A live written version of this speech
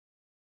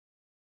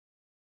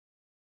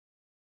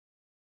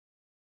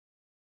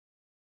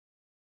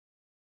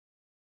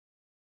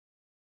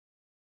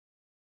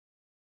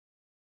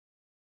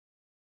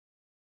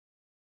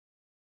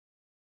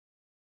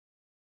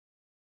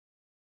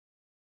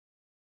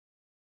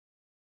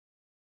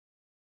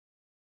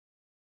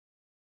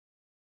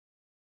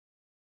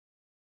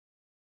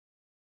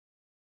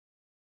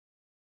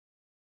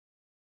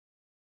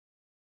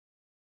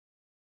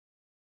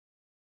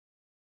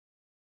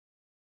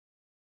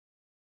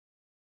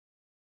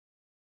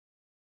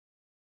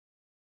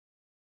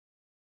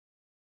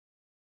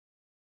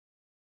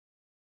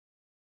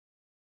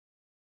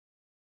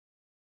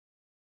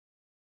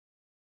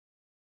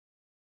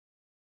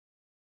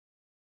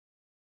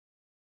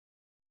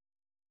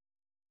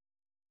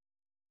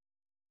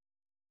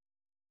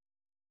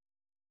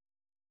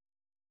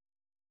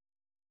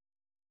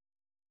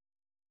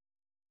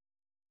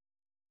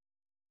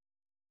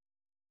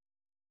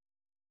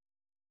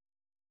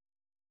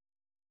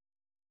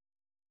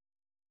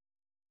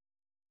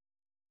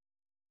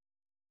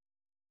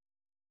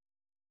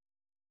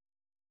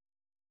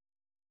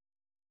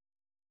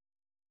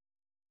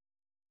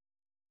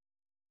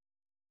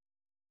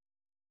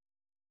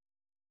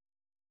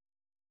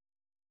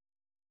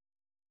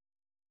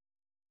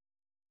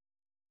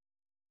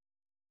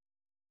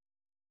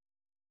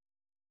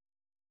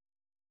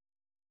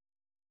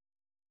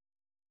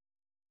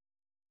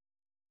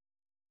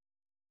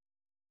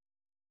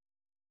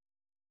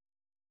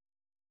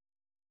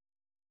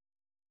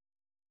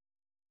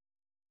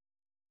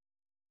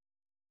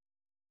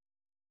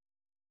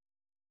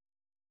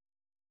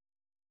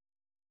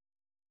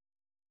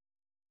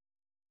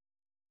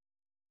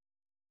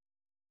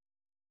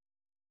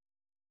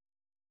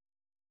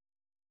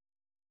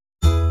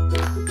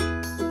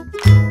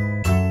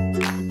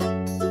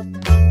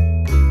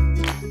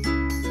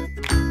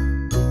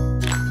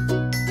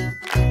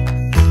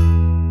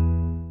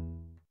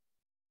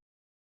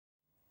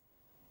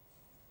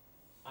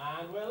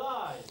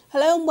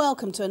and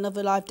welcome to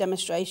another live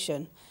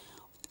demonstration.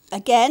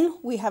 Again,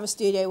 we have a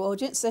studio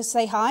audience, so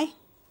say hi.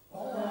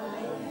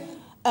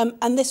 Hi.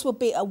 And this will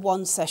be a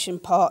one-session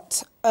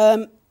part.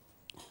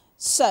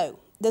 So,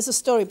 there's a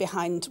story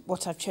behind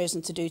what I've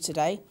chosen to do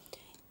today.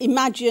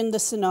 Imagine the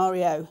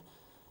scenario.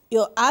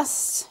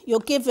 You're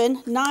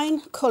given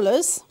 9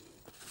 colours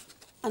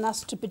and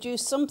asked to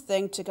produce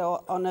something to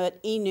go on an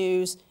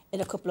e-news in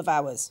a couple of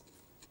hours.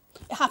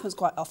 It happens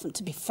quite often,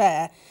 to be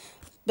fair,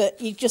 but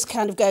you just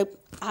kind of go,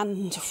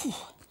 and...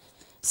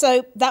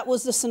 So that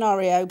was the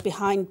scenario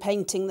behind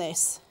painting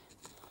this.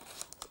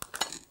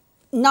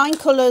 9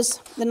 colours,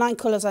 the 9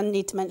 colours I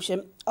need to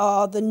mention,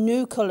 are the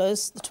new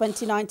colours, the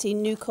 2019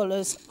 new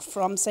colours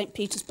from St.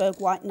 Petersburg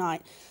White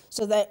Night.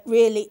 So they're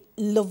really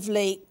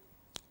lovely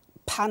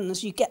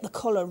pans. You get the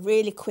colour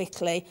really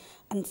quickly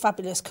and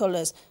fabulous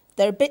colours.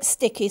 They're a bit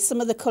sticky.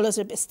 Some of the colours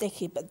are a bit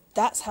sticky, but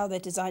that's how they're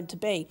designed to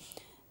be.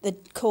 They're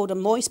called a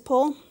moist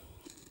pour.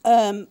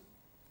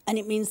 And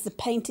it means the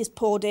paint is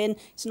poured in,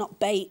 it's not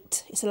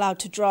baked, it's allowed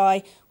to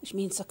dry, which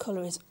means the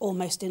colour is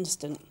almost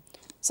instant.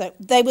 So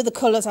they were the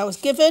colours I was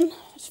given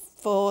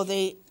for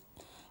the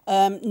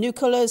new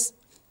colours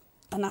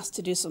and asked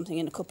to do something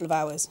in a couple of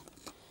hours.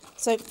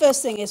 So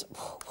first thing is,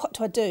 what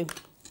do I do?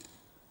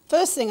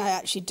 First thing I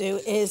actually do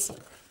is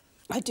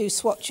I do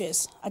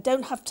swatches. I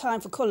don't have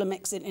time for colour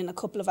mixing in a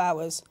couple of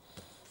hours.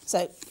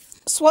 So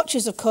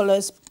swatches of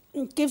colours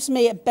gives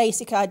me a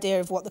basic idea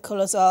of what the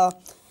colours are,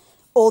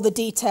 all the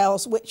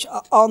details which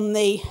are on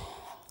the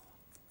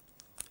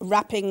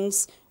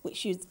wrappings,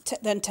 which you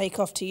then take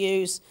off to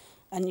use,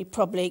 and you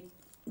probably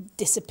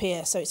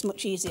disappear, so it's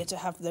much easier to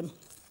have them,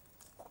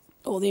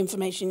 all the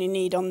information you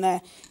need on there,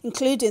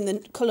 including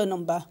the colour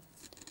number,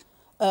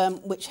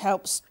 which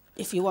helps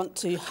if you want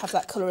to have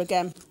that colour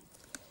again.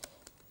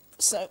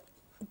 So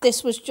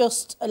this was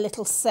just a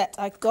little set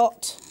I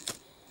got,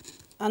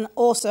 and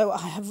also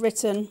I have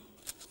written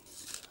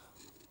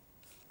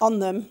on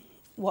them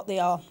what they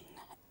are,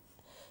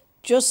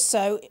 just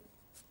so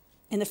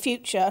in the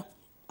future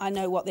I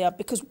know what they are,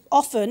 because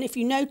often, if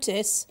you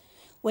notice,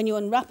 when you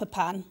unwrap a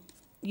pan,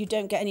 you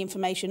don't get any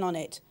information on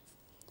it.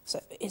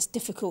 So it's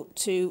difficult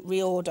to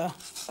reorder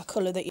a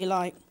colour that you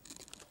like.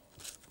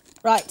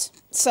 Right,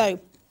 so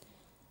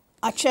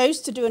I chose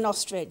to do an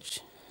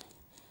ostrich,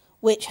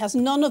 which has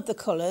none of the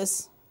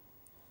colours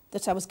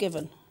that I was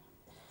given.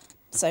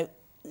 So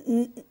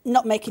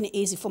not making it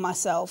easy for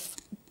myself,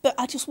 but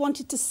I just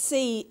wanted to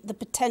see the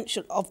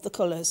potential of the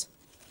colours.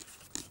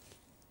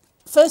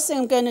 First thing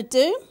I'm going to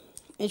do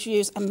is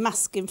use a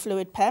masking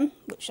fluid pen,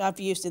 which I've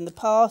used in the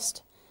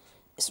past.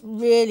 It's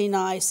really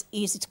nice,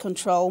 easy to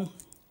control.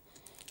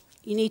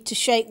 You need to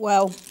shake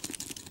well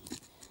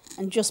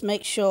and just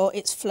make sure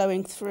it's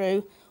flowing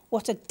through.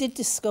 What I did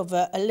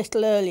discover a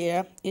little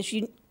earlier is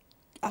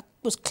I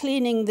was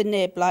cleaning the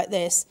nib like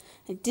this.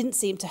 It didn't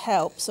seem to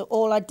help, so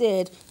all I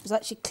did was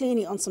actually clean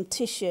it on some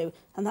tissue,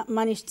 and that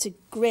managed to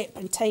grip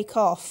and take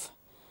off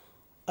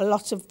a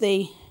lot of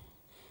the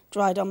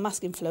dried on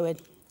masking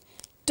fluid.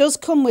 Does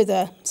come with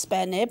a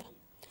spare nib.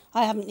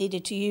 I haven't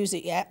needed to use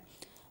it yet,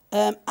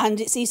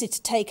 and it's easy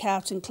to take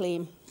out and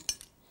clean.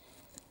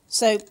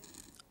 So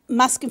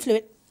masking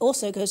fluid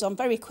also goes on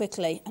very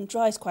quickly and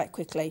dries quite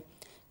quickly,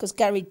 because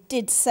Gary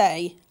did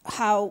say,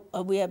 how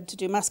are we able to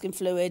do masking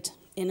fluid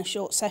in a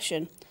short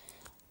session?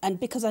 And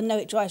because I know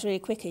it dries really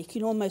quickly, you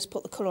can almost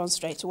put the colour on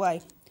straight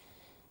away.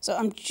 So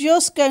I'm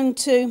just going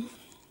to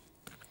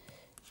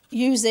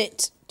use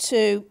it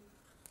to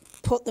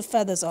put the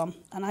feathers on,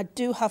 and I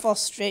do have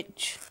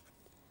ostrich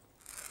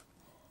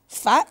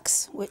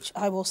facts, which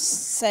I will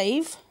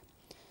save.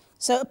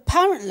 So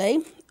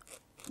apparently,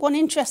 one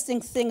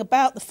interesting thing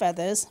about the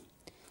feathers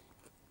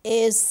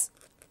is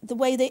the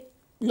way they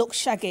look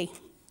shaggy,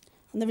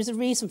 and there is a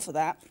reason for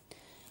that.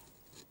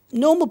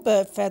 Normal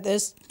bird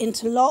feathers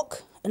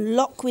interlock and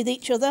lock with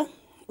each other,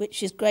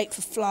 which is great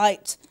for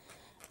flight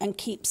and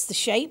keeps the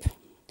shape.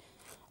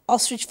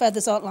 Ostrich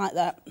feathers aren't like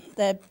that.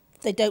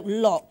 They don't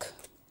lock.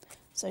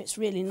 So it's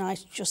really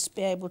nice just to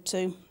be able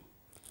to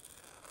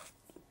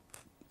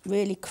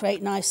really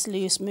create nice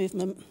loose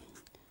movement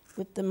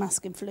with the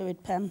masking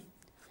fluid pen.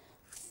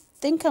 I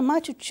think I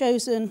might have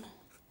chosen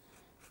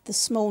the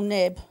small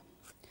nib,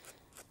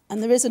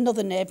 and there is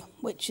another nib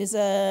which is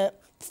a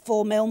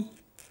 4mm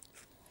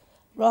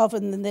rather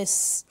than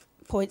this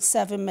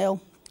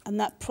 0.7mm, and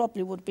that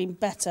probably would have been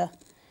better.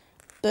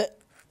 But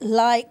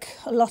like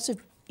a lot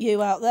of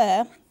you out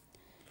there,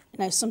 you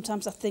know,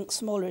 sometimes I think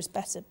smaller is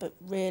better, but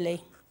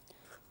really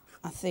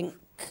I think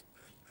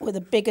with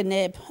a bigger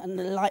nib and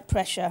the light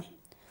pressure,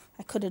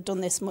 I could have done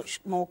this much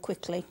more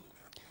quickly.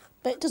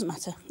 But it doesn't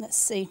matter. Let's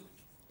see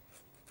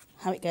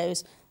how it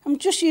goes. I'm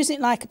just using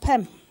it like a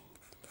pen.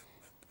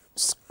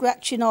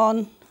 Scratching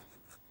on,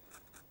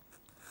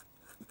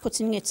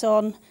 putting it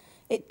on.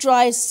 It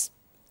dries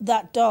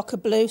that darker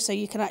blue so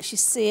you can actually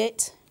see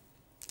it.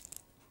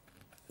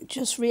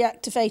 Just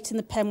reactivating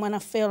the pen when I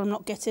feel I'm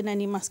not getting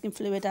any masking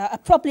fluid out. I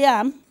probably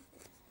am,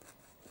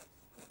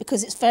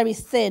 because it's very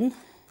thin.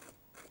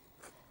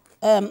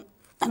 And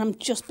I'm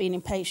just being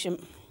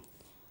impatient.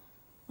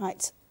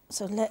 Right,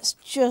 So let's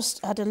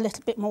just add a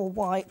little bit more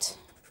white.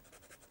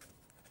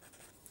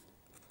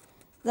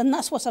 Then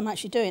that's what I'm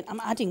actually doing. I'm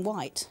adding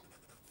white.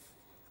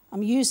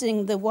 I'm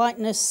using the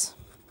whiteness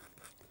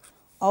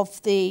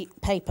of the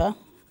paper,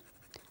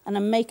 and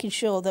I'm making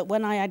sure that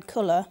when I add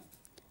colour,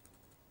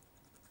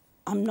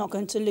 I'm not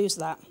going to lose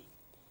that.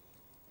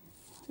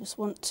 I just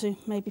want to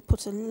maybe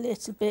put a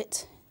little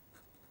bit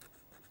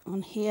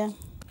on here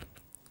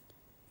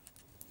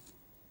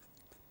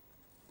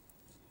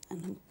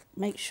and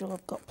make sure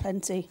I've got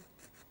plenty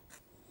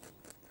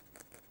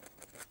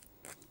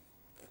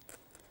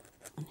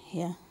on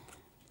here,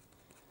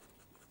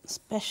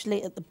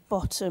 especially at the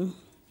bottom.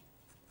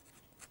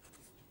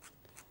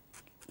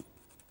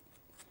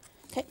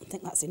 Okay, I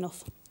think that's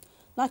enough.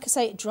 Like I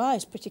say, it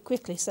dries pretty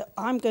quickly, so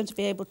I'm going to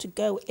be able to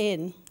go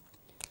in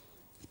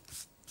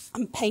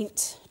and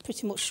paint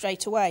pretty much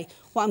straight away.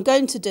 What I'm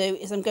going to do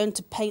is I'm going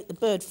to paint the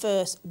bird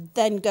first,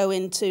 then go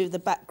into the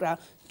background,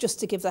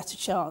 just to give that a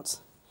chance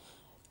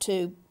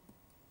to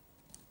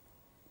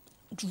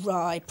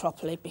dry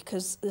properly,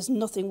 because there's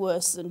nothing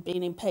worse than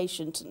being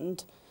impatient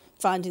and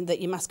finding that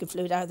your masking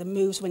fluid either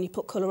moves when you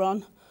put colour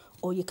on,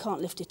 or you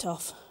can't lift it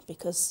off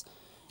because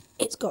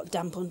it's got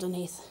damp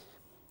underneath.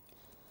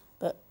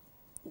 But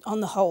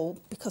on the whole,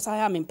 because I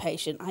am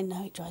impatient, I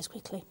know it dries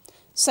quickly.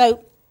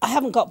 So I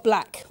haven't got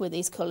black with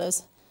these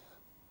colours,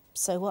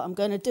 so what I'm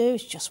going to do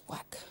is just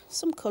whack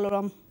some colour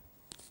on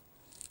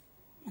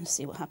and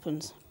see what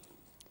happens.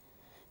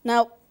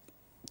 Now,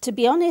 to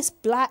be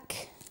honest,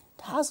 black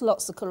has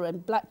lots of colour in.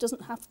 Black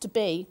doesn't have to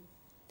be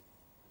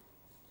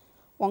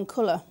one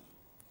colour.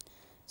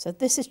 So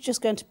this is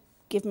just going to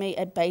give me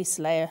a base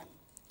layer.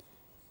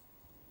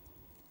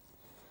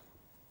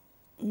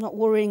 I'm not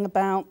worrying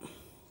about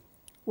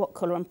what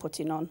colour I'm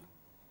putting on.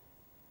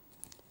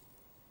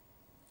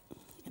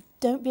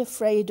 Don't be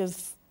afraid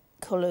of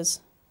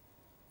colours.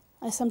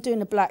 Yes, I'm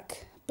doing a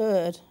black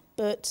bird,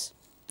 but,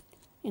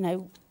 you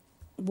know,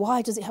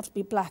 why does it have to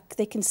be black?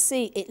 They can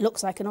see it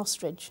looks like an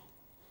ostrich.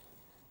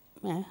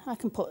 You know, I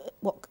can put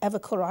whatever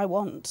colour I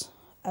want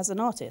as an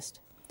artist.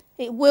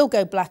 It will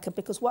go blacker,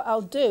 because what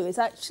I'll do is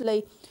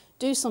actually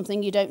do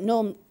something you don't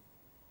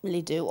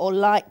normally do or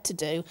like to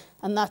do,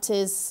 and that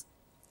is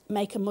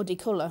make a muddy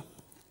colour.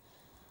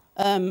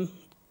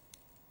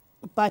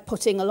 By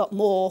putting a lot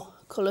more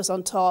colours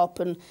on top,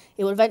 and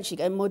it will eventually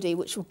go muddy,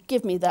 which will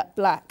give me that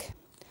black.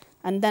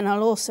 And then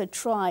I'll also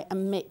try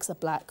and mix a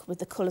black with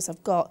the colours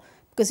I've got,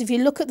 because if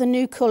you look at the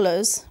new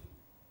colours,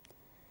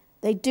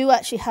 they do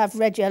actually have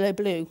red, yellow,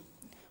 blue,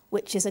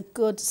 which is a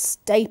good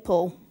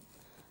staple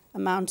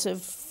amount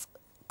of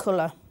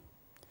colour.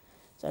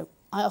 So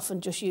I often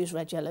just use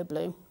red, yellow,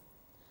 blue.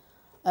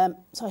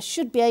 So I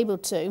should be able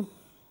to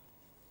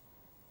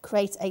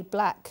create a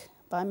black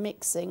by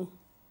mixing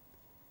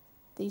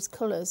these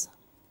colours.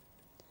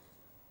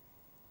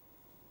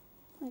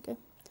 There you go.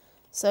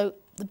 So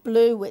the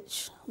blue,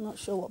 which I'm not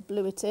sure what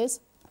blue it is.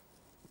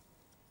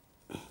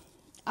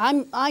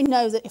 I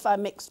know that if I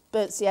mix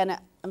burnt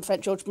sienna and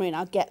French ultramarine,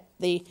 I'll get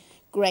the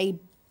grey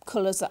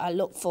colours that I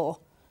look for.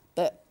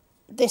 But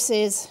this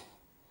is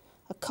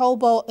a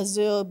cobalt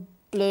azure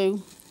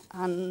blue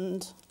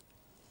and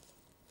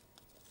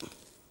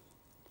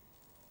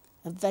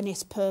a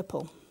Venice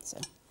purple. So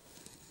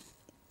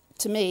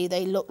to me,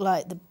 they look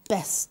like the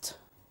best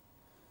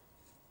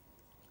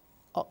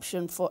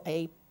option for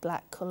a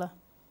black colour.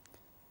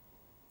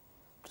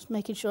 Just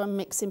making sure I'm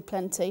mixing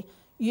plenty.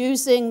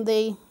 Using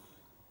the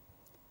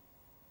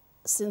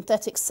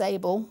synthetic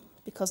sable,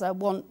 because I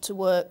want to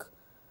work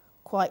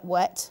quite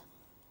wet.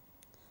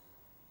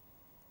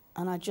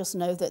 And I just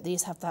know that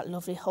these have that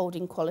lovely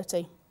holding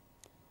quality.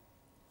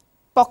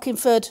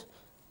 Bockingford,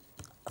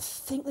 I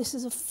think this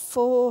is a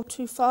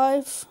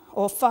 425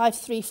 or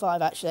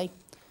 535 actually.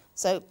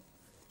 So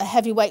a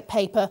heavyweight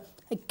paper.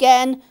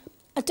 Again,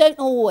 I don't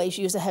always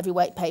use a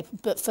heavyweight paper,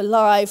 but for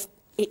live,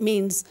 it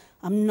means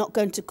I'm not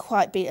going to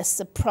quite be as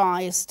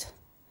surprised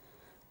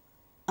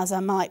as I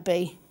might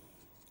be,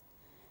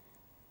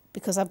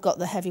 because I've got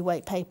the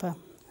heavyweight paper.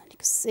 And you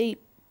can see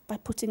by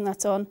putting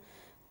that on,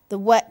 the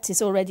wet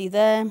is already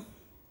there.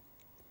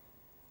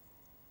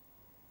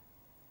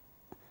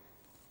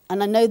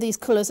 And I know these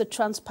colours are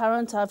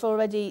transparent. I've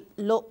already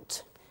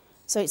looked,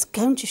 so it's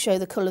going to show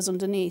the colours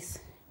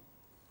underneath.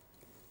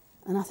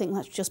 And I think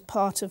that's just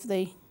part of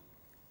the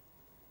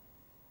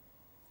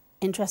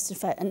interesting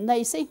effect. And there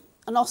you see,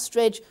 an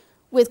ostrich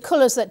with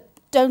colours that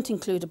don't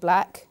include a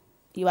black,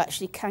 you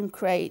actually can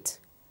create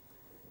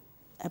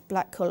a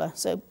black colour.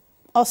 So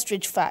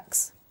ostrich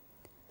facts.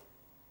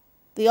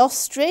 The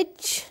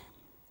ostrich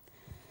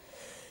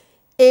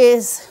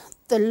is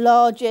the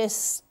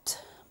largest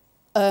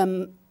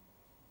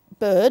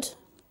bird,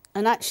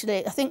 and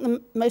actually I think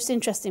the most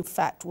interesting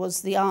fact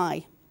was the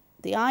eye.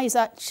 The eye is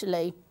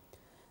actually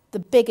the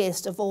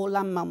biggest of all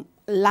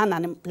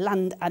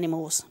land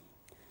animals,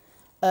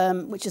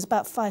 which is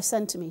about 5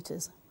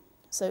 centimetres.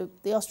 So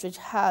the ostrich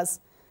has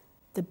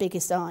the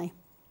biggest eye.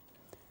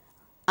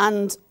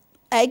 And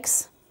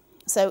eggs,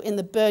 so in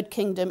the bird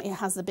kingdom it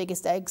has the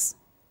biggest eggs.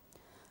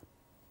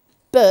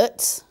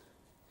 But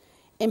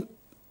in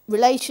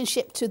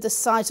relationship to the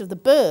size of the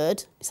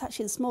bird, it's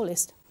actually the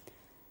smallest.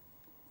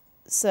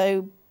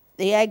 So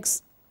the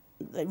eggs,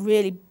 they're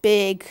really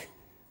big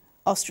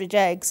ostrich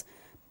eggs,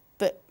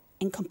 but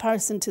in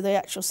comparison to the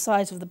actual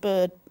size of the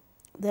bird,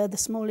 they're the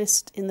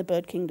smallest in the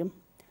bird kingdom,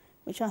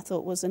 which I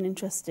thought was an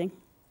interesting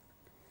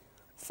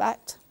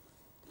fact.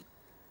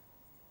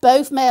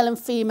 Both male and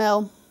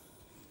female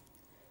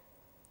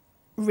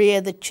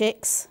rear the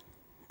chicks,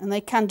 and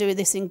they can do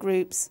this in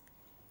groups.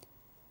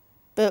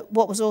 But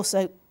what was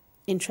also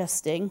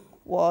interesting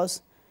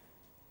was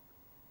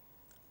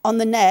on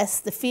the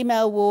nest, the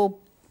female will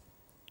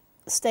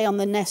stay on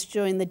the nest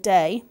during the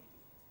day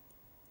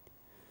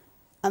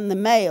and the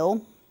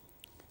male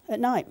at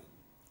night.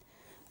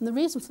 And the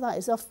reason for that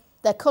is off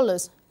their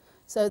colours.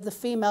 So the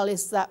female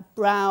is that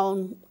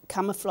brown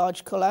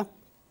camouflage colour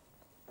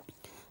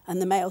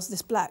and the male's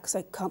this black, so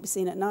it can't be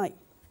seen at night.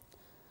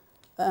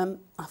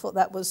 I thought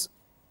that was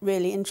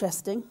really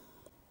interesting.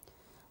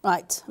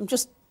 Right, I'm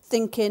just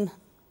thinking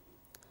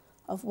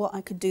of what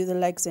I could do the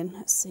legs in.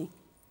 Let's see.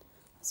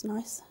 That's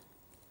nice.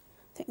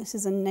 I think this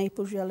is a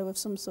Naples yellow of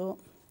some sort.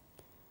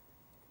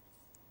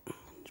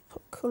 Just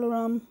put colour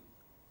on.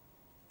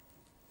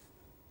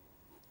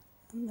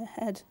 And the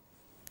head.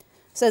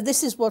 So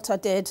this is what I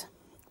did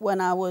when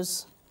I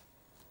was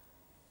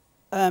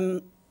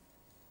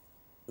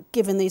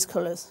given these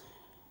colours.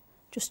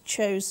 Just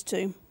chose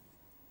to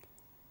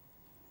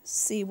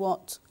see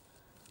what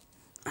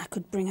I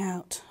could bring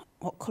out,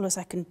 what colours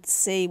I can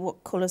see,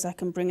 what colours I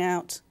can bring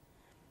out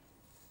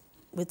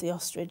with the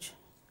ostrich.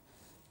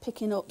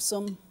 Picking up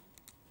some,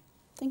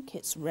 I think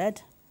it's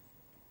red.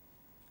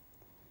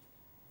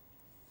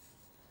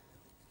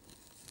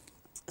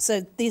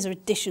 So these are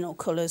additional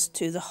colours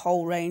to the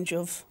whole range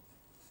of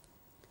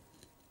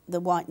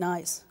the White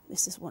Nights.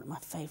 This is one of my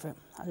favourite.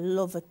 I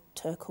love a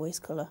turquoise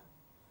colour.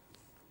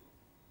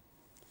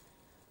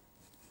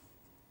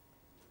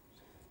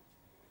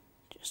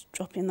 Just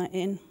dropping that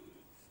in.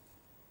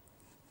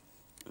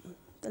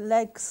 The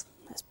legs,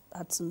 let's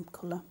add some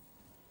colour.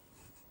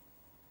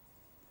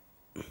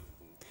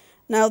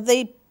 Now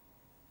they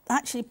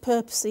actually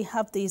purposely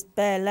have these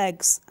bare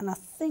legs, and I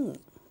think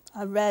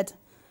I read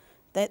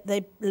that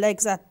their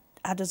legs add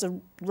as a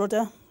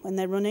rudder when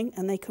they're running,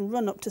 and they can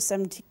run up to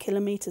 70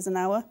 kilometres an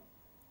hour.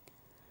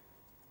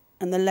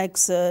 And the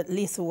legs are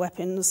lethal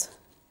weapons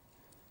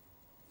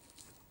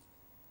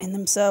in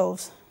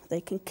themselves.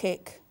 They can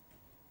kick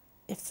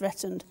if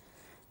threatened.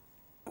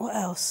 What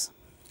else?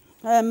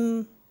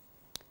 When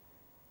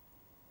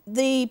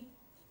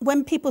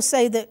people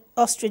say that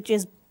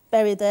ostriches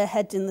bury their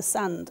head in the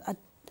sand,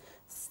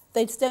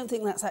 they don't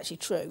think that's actually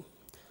true.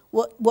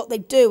 What they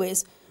do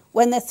is,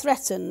 when they're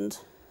threatened,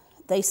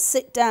 they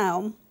sit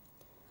down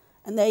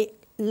and they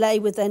lay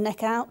with their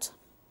neck out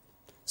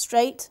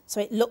straight, so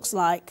it looks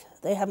like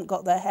they haven't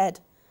got their head.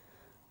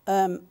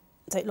 So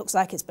it looks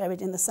like it's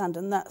buried in the sand,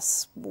 and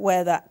that's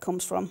where that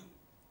comes from.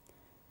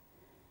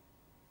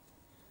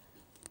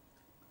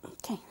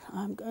 Okay,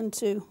 I'm going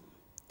to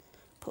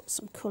put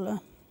some colour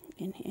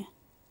in here.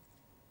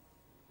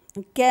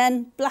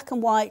 Again, black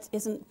and white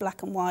isn't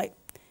black and white.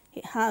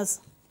 It has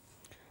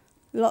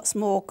lots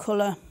more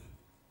colour.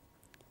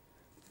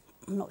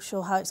 I'm not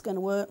sure how it's going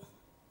to work,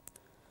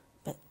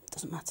 but it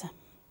doesn't matter.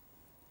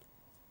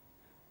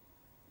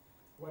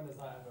 When does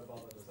that ever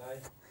bother us, eh?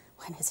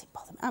 When does it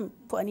bother me? I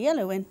haven't put any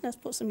yellow in. Let's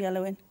put some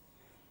yellow in.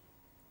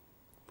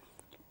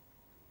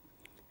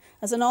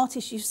 As an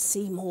artist, you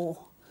see more.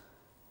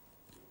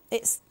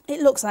 It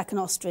looks like an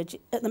ostrich.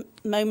 At the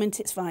moment,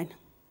 it's fine.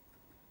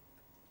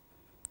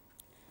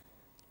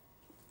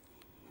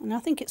 And I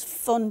think it's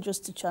fun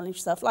just to challenge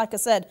yourself. Like I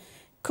said,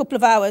 a couple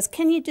of hours.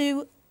 Can you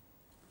do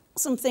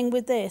something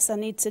with this? I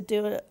need to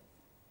do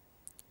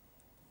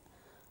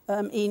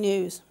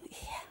e-news. Yeah,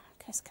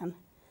 I guess I can.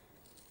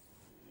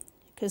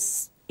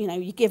 Because, you know,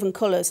 you're given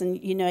colours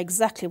and you know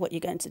exactly what you're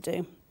going to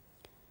do.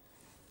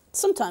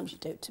 Sometimes you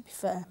do, to be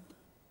fair.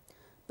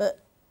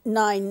 But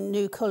 9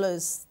 new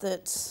colours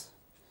that,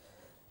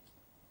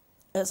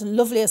 as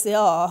lovely as they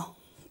are,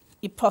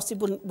 you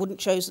possibly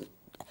wouldn't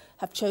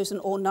have chosen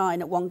all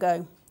 9 at one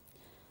go.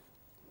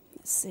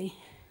 Let's see.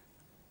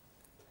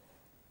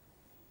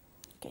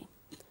 Okay,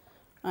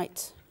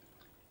 right.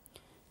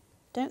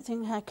 Don't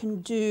think I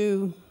can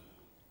do.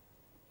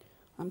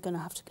 I'm going to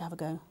have a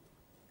go.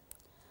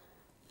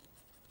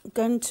 I'm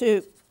going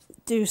to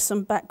do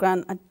some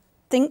background. I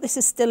think this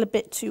is still a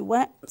bit too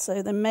wet,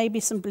 so there may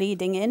be some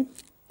bleeding in.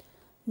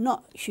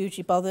 Not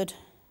hugely bothered,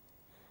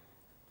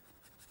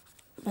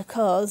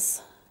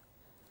 because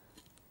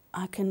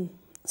I can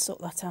sort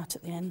that out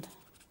at the end.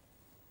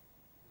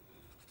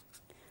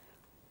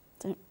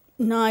 So,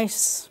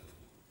 nice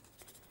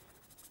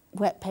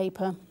wet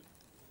paper.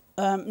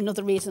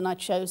 Another reason I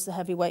chose the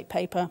heavyweight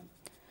paper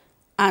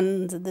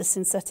and the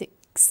synthetic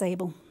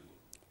sable,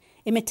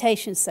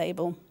 imitation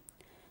sable,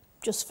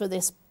 just for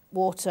this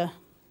water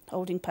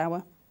holding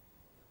power.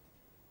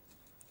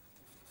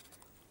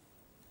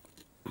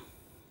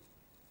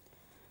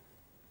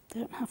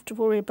 Don't have to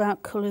worry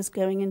about colours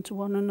going into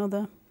one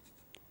another,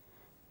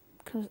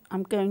 because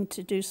I'm going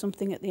to do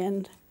something at the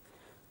end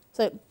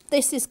So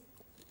this is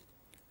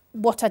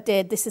what I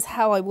did. This is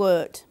how I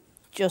worked.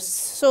 Just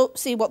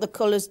see what the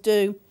colours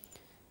do.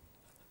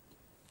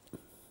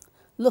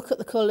 Look at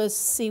the colours,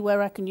 see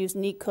where I can use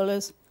neat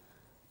colours.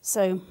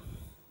 So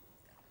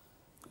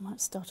I might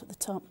start at the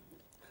top.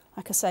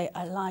 Like I say,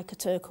 I like a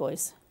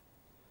turquoise.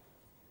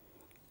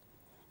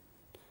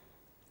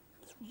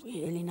 It's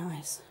really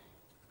nice.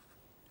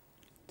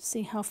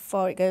 See how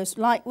far it goes.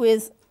 Like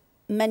with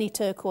many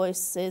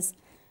turquoises,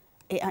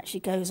 it actually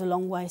goes a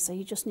long way, so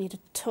you just need a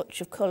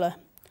touch of colour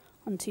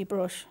onto your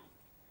brush.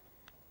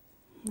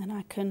 And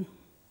I can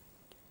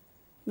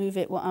move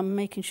it. What I'm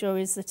making sure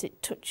is that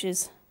it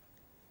touches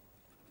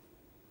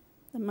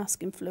the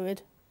masking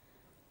fluid,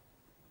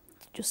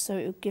 just so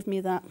it will give me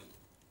that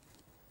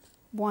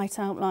white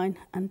outline.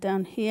 And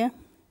down here,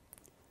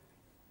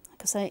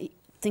 like I say, I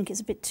think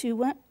it's a bit too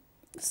wet.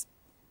 Just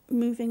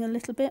moving a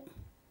little bit.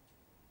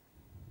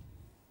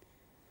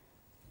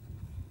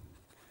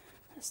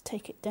 Let's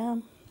take it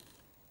down.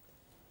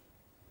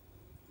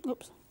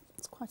 Oops,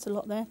 it's quite a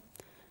lot there.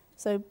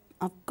 So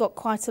I've got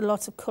quite a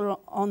lot of colour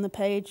on the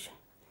page.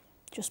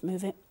 Just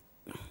move it.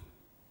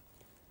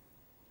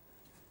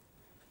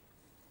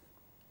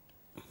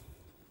 I'm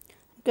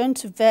going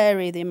to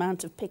vary the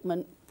amount of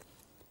pigment,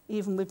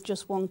 even with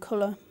just one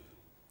colour,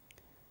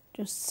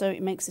 just so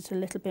it makes it a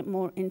little bit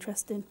more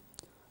interesting.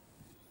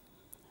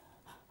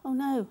 Oh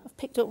no, I've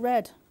picked up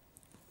red.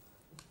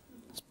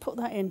 Let's put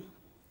that in.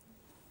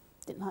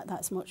 Didn't like that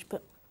as much,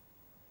 but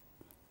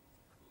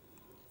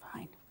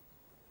fine.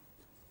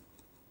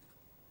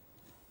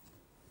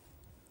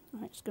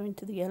 Right, let's go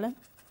into the yellow.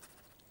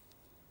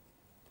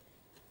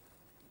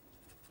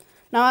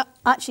 Now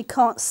I actually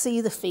can't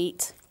see the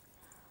feet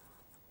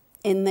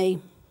in the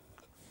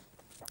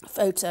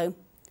photo,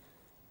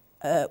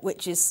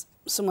 which is,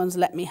 someone's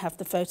let me have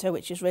the photo,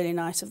 which is really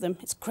nice of them.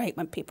 It's great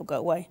when people go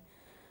away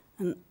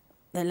and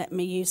they let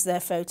me use their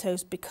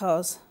photos,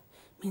 because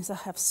it means I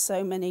have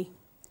so many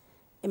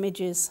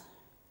images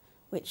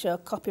which are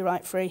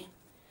copyright free,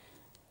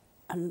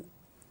 and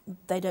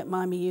they don't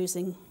mind me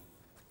using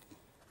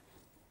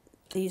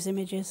these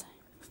images.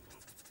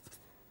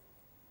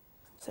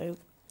 So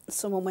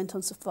someone went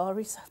on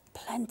safari, so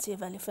plenty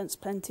of elephants,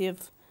 plenty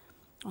of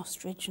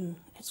ostrich, and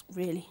it's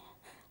really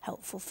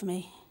helpful for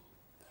me.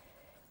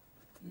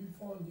 Do you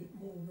find it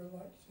more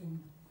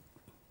relaxing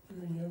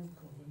doing your own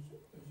colours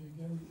as you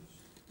go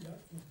the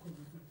actual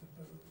colours with the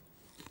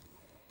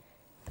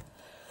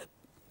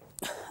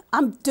photo?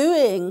 I'm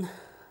doing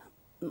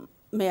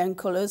my own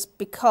colours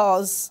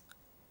because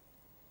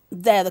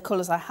they're the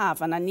colours I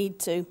have, and I need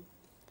to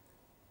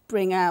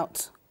bring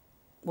out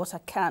what I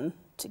can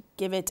to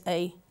give it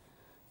a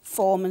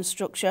form and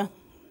structure.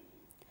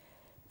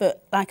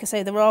 But like I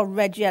say, there are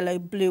red, yellow,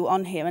 blue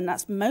on here, and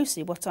that's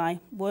mostly what I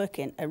work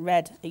in: a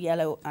red, a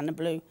yellow and a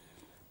blue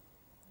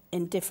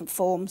in different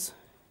forms.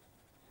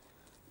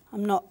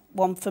 I'm not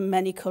one for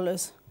many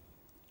colours.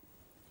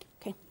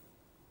 Okay.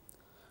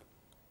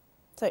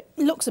 So it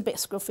looks a bit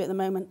scruffy at the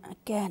moment.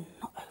 Again,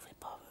 not overly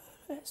bothered.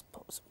 Let's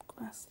put some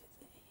grasses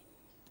in.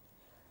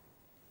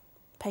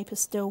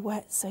 Paper's still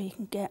wet, so you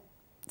can get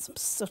some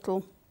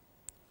subtle,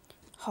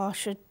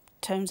 harsher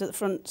tones at the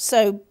front.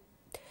 So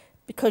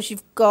because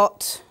you've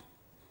got,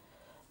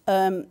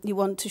 you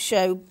want to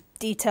show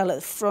detail at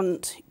the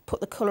front,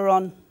 put the colour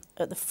on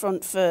at the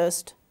front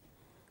first,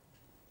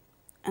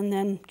 and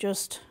then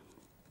just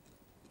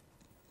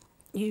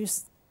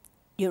use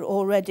your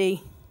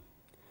already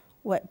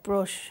wet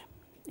brush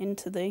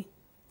into the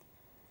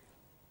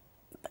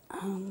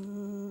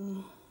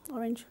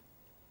orange.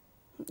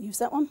 Use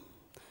that one.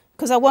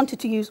 Because I wanted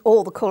to use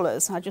all the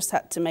colours, I just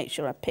had to make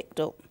sure I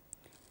picked up.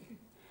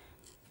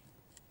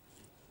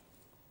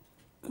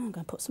 I'm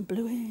going to put some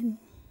blue in.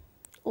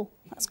 Oh,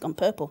 that's gone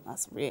purple.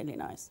 That's really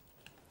nice.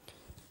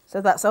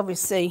 So that's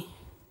obviously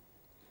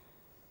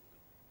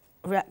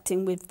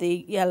reacting with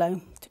the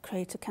yellow to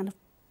create a kind of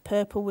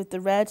purple with the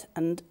red,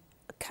 and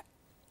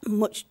a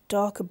much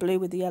darker blue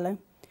with the yellow.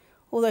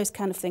 All those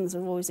kind of things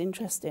are always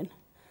interesting.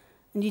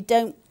 And you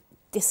don't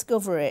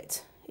discover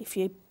it if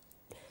you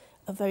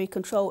are very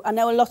controlled. I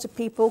know a lot of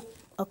people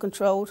are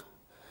controlled,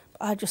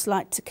 but I just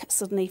like to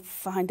suddenly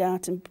find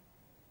out and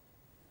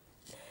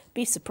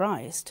be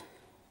surprised.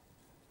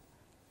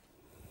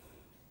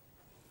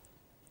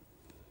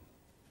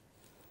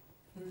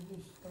 Through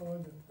this style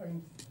of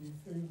painting, do you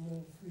feel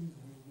more freedom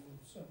in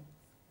yourself?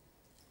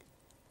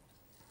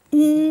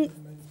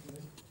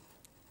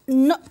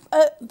 Not,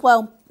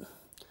 well,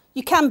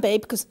 you can be,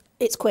 because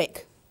it's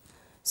quick.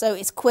 So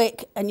it's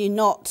quick, and you're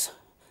not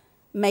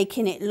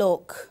making it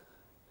look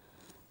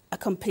a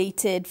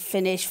completed,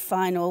 finished,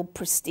 final,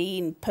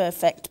 pristine,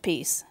 perfect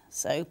piece.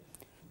 So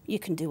you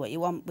can do what you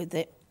want with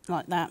it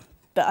like that.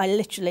 But I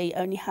literally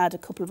only had a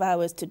couple of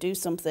hours to do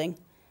something.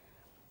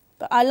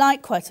 But I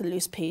like quite a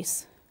loose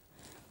piece.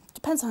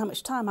 Depends on how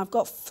much time. I've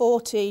got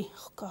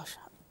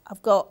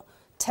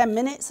 10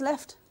 minutes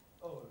left.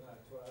 Oh,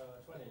 no,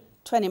 20.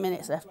 20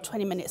 minutes left,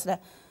 20 minutes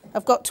left.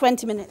 I've got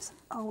 20 minutes.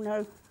 Oh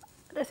no,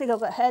 I don't think I've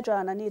got a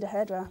hairdryer, and I need a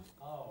hairdryer.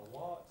 Oh,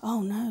 what?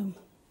 Oh no.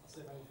 I'll see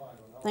if I can find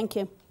one. Thank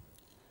you.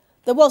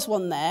 There was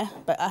one there,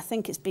 but I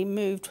think it's been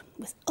moved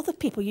with other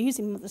people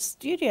using the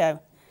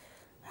studio.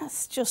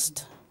 That's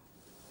just...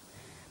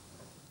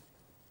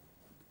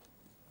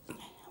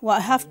 What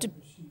I have to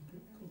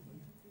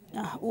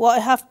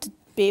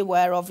be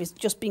aware of is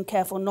just being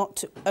careful not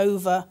to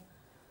overplay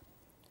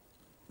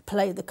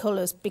the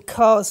colours,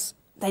 because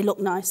they look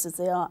nice as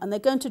they are, and they're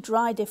going to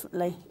dry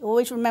differently.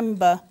 Always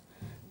remember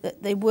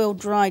that they will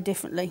dry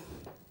differently.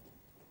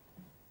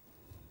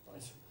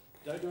 Right.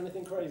 Don't do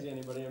anything crazy,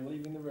 anybody. I'm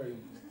leaving the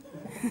room.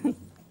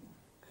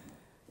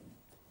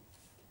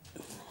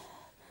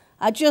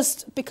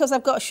 Because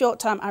I've got a short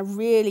time, I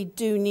really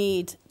do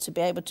need to be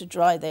able to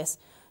dry this.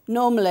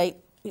 Normally,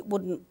 it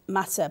wouldn't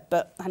matter,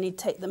 but I need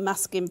to take the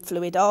masking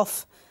fluid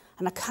off,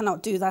 and I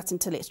cannot do that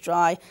until it's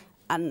dry,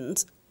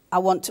 and I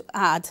want to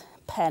add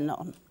pen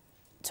on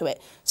to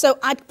it. So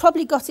I'd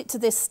probably got it to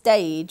this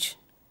stage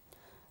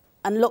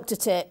and looked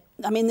at it.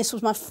 I mean, this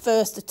was my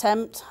first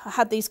attempt. I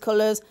had these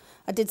colours,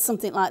 I did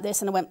something like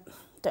this, and I went,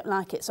 don't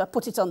like it. So I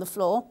put it on the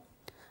floor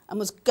and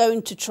was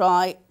going to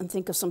try and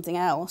think of something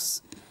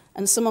else.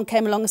 And someone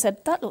came along and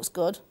said, that looks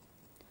good.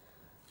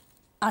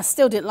 I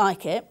still didn't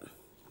like it,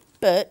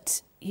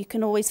 but you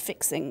can always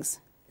fix things.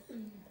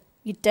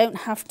 You don't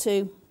have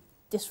to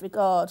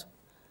disregard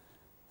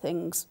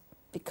things,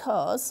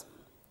 because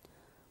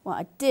what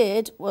I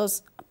did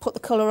was put the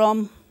colour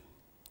on,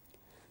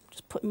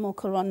 just putting more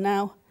colour on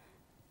now,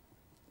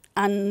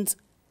 and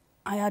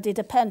I added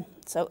a pen.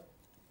 So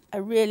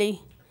a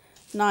really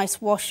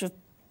nice wash of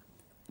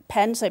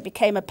pen, so it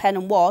became a pen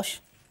and wash,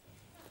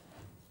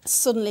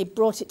 suddenly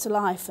brought it to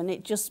life, and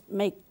it just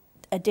made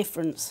a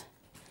difference.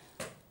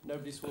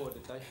 Nobody swore,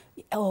 did they?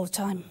 All the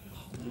time.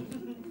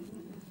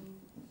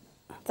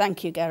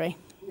 Thank you, Gary.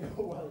 You're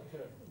welcome.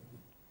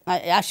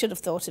 I should have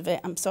thought of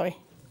it. I'm sorry.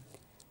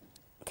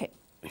 Okay.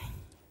 Do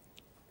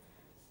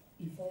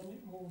you find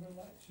it more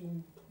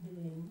relaxing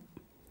doing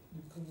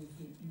the colours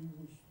that you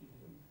wish to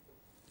do?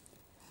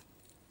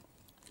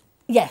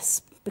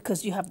 Yes,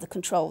 because you have the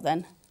control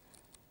then.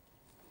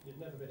 You've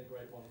never been a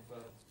great one for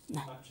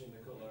No. matching the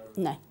colour.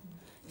 No.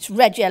 It's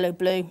red, yellow,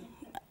 blue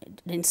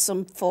in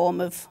some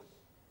form of...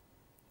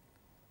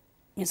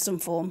 In some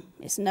form.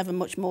 It's never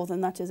much more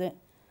than that, is it?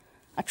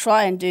 I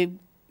try and do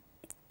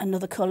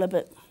another colour,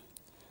 but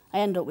I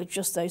end up with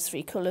just those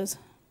three colours.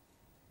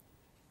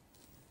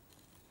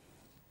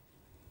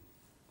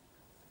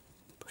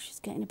 Brush is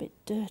getting a bit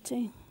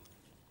dirty.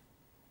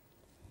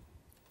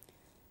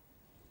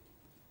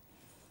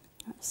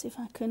 Let's see if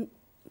I can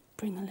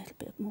bring a little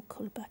bit more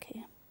colour back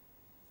here.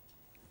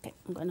 Okay,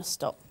 I'm going to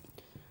stop.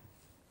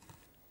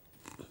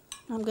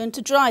 I'm going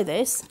to dry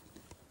this,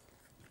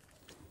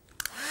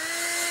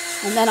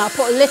 and then I'll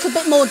put a little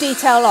bit more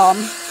detail on,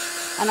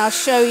 and I'll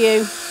show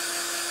you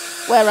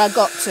where I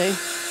got to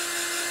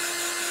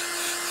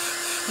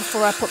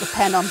before I put the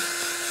pen on.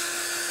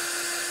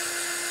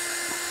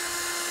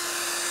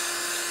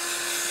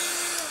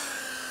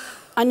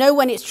 I know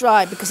when it's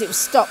dry because it will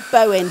stop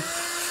bowing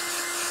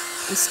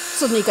and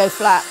suddenly go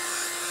flat.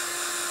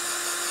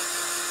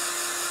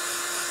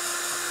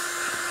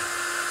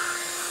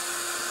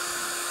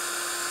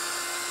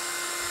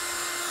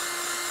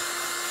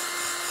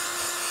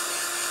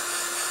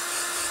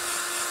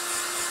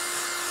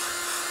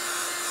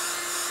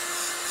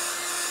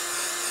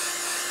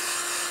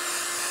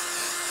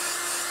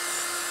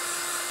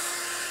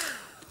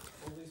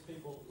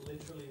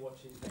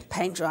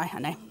 Paint dry, I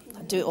know.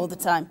 I do it all the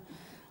time.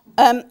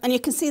 And you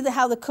can see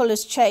how the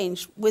colours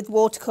change. With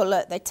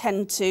watercolour, they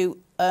tend to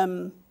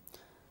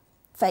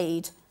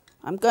fade.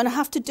 I'm going to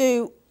have to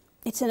do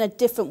it in a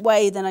different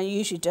way than I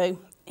usually do.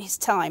 It's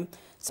time.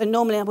 So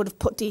normally I would have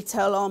put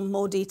detail on,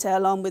 more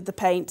detail on with the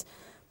paint.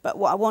 But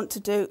what I want to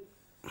do,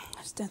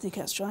 I just don't think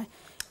that's dry,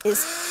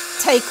 is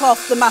take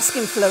off the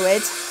masking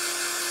fluid,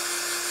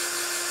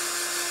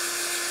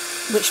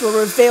 which will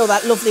reveal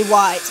that lovely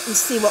white, and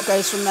see what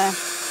goes from there.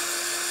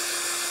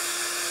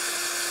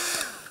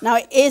 Now,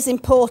 it is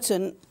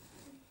important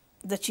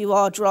that you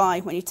are dry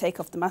when you take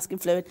off the masking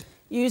fluid.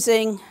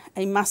 Using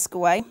a mask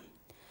away,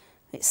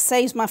 it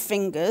saves my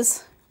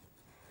fingers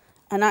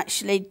and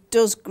actually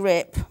does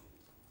grip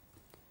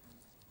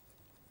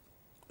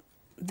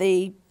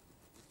the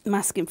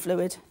masking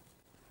fluid.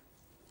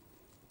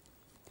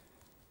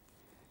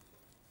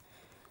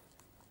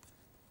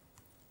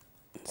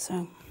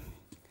 So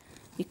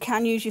you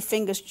can use your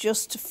fingers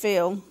just to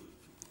feel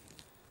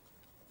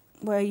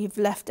where you've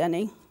left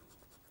any.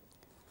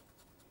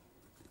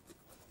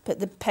 But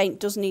the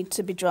paint does need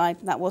to be dry.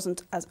 That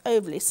wasn't as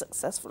overly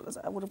successful as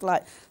I would have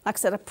liked. Like I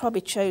said, I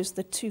probably chose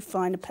the too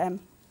fine a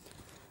pen.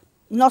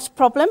 Not a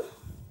problem.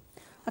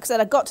 Like I said,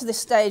 I got to this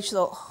stage,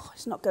 thought, oh,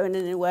 it's not going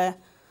anywhere.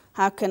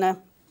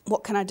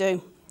 What can I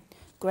do?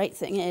 Great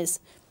thing is,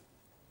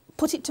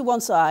 put it to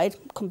one side,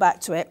 come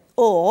back to it,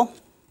 or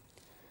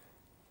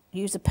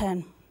use a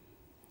pen.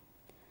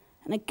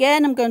 And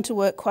again, I'm going to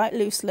work quite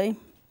loosely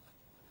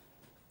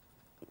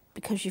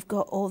because you've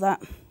got all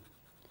that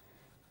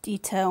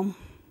detail.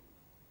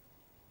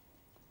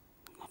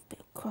 A bit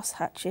of cross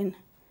hatching.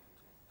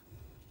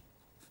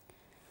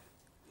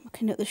 My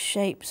looking at the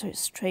shape, so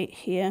it's straight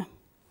here.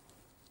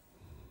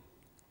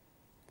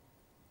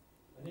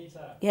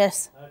 Anita,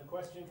 Yes. I have a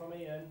question from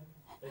Ian.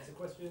 It's a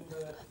question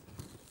that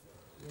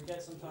we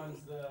get sometimes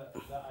that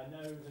I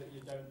know that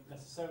you don't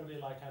necessarily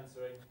like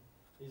answering.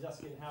 He's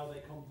asking how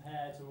they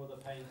compare to other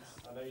paints.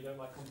 I know you don't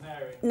like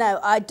comparing. No,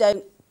 I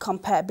don't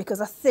compare because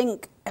I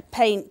think a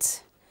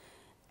paint,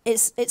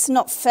 it's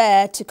not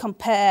fair to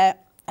compare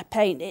a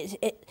paint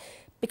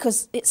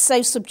because it's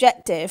so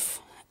subjective.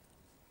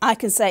 I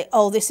can say,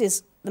 oh, this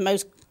is the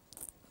most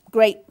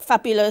great,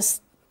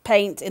 fabulous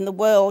paint in the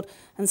world,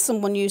 and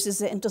someone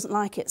uses it and doesn't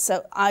like it.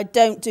 So I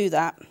don't do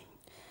that.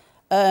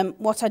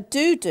 What I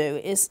do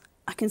is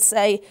I can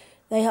say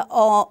they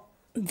are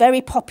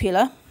very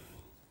popular.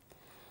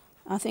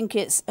 I think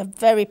it's a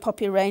very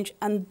popular range,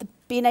 and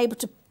being able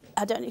to,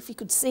 I don't know if you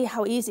could see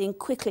how easy and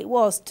quickly it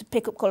was to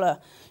pick up colour,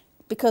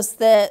 because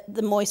they're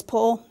the moist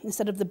pour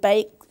instead of the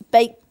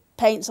baked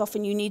paints.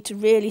 Often you need to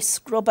really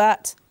scrub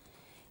at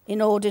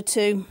in order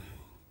to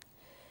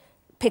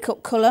pick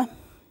up colour,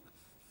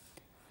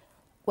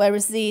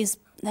 whereas these,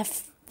 they're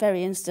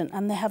very instant,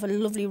 and they have a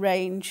lovely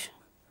range.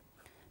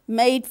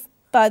 Made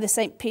by the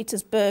St.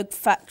 Petersburg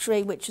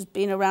factory, which has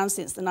been around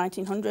since the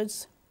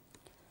 1900s.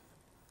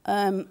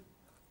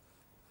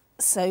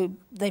 So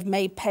they've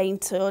made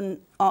paint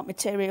and art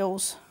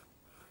materials.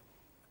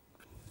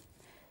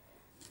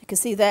 You can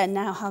see there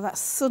now how that's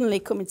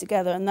suddenly coming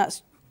together, and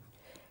that's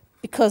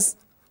because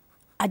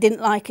I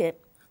didn't like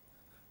it.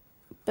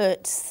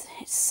 But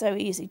it's so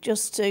easy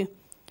just to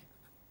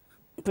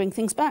bring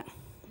things back.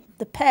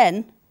 The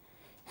pen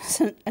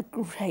is a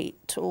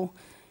great tool.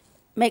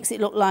 Makes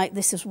it look like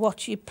this is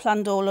what you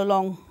planned all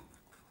along.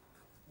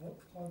 What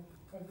type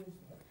of pen is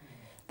that?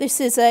 This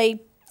is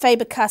a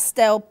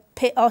Faber-Castell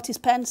Pitt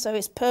artist pen, so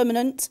it's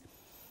permanent,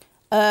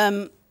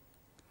 as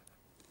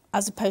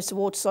opposed to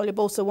water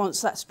soluble. So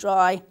once that's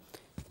dry,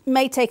 it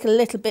may take a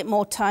little bit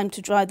more time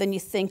to dry than you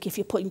think if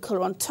you're putting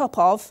colour on top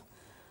of,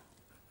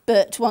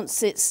 but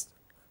once it's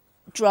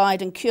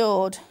dried and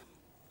cured,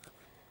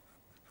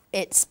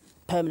 it's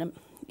permanent.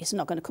 It's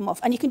not going to come off.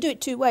 And you can do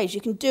it two ways.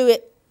 You can do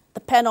it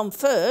the pen on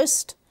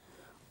first,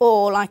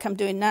 or like I'm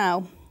doing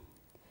now,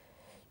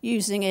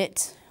 using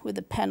it with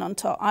the pen on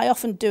top. I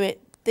often do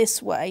it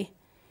this way.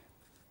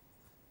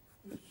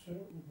 It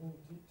certainly brought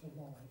it to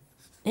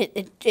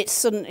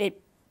life.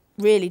 It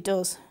really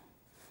does.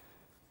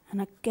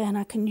 And again,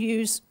 I can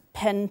use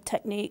pen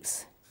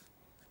techniques.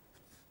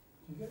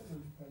 Do you get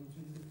those pens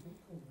in different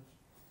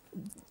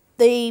colours?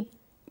 The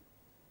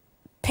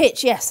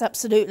pitch, yes,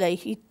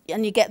 absolutely.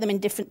 And you get them in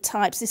different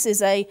types. This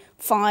is a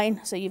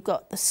fine, so you've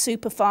got the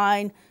super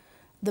fine,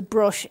 the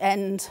brush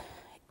end,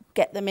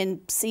 get them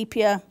in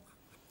sepia,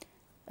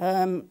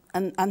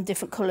 and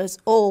different colours,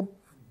 all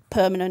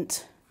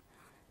permanent.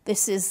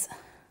 This is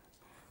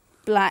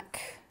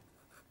black.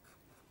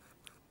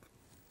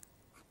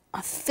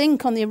 I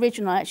think on the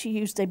original I actually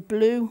used a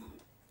blue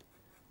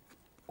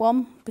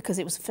one because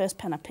it was the first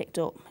pen I picked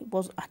up.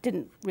 I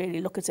didn't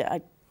really look at it.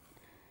 I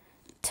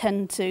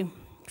tend to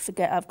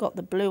forget I've got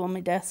the blue on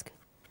my desk.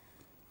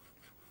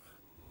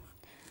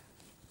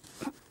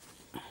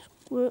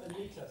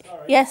 Anita,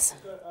 sorry. Yes.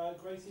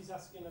 Gracie's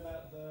asking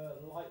about the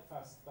light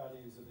fast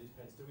values of these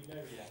pens. Do we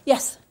know yet?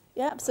 Yes.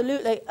 Yeah,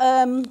 absolutely.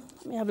 Let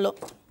me have a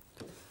look.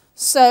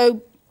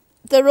 So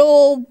they're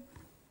all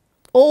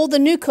the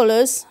new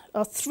colours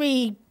are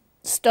 3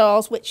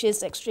 stars, which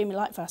is extremely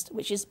light fast,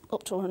 which is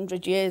up to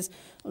 100 years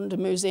under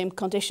museum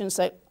conditions.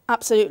 So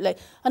absolutely.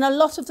 And a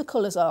lot of the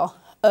colours are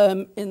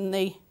in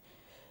the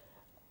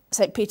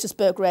St.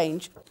 Petersburg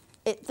range.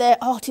 They're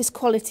artist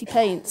quality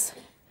paints.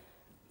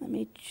 Let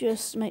me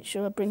just make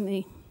sure I bring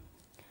the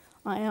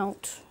eye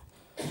out.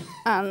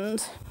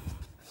 And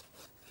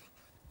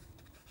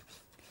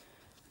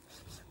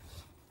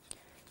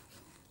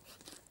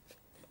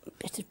a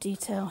bit of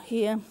detail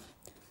here.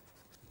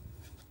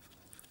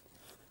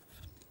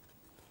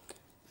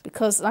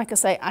 Because, like I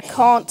say, I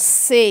can't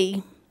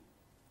see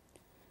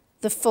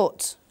the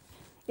foot.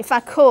 If I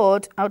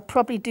could, I would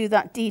probably do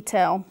that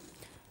detail.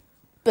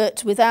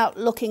 But without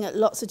looking at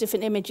lots of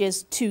different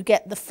images to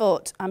get the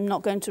foot, I'm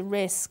not going to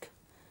risk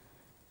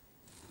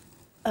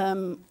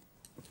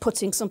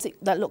putting something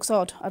that looks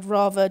odd. I'd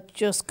rather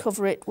just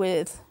cover it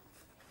with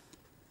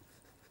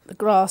the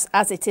grass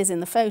as it is in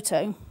the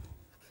photo.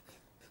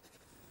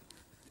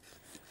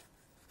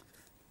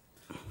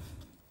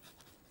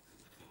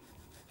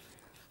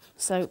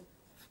 So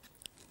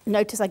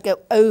notice I go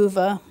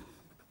over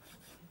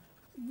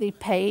the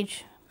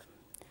page.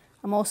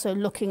 I'm also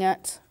looking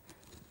at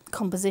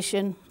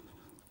composition.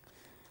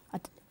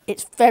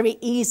 It's very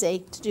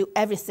easy to do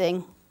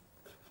everything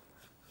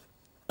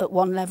at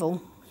one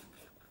level.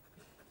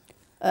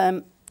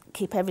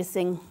 Keep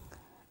everything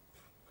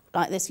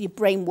like this. Your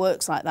brain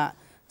works like that.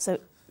 So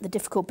the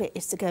difficult bit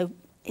is to go,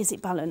 is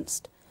it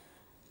balanced?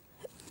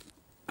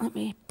 Let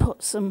me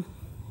put some,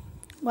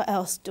 what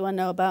else do I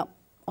know about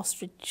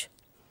Ostrich?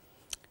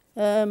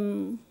 I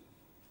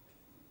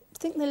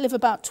think they live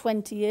about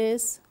 20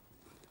 years.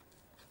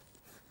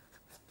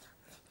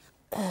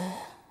 Let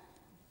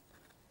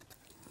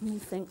me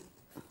think.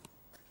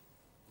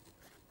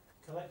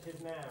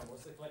 Collective noun.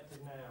 What's the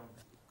collective noun?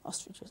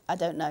 Ostriches. I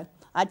don't know.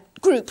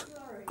 Group.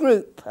 Flurry.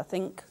 Group, I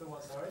think. So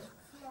what, sorry?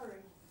 Flurry.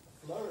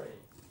 Flurry.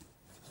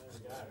 There we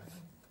go.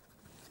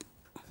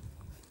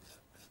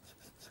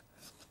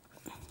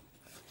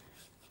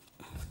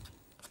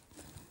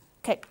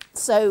 Okay,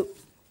 so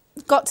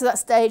got to that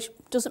stage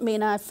doesn't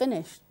mean I've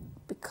finished,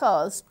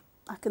 because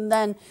I can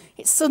then,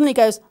 it suddenly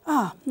goes,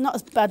 not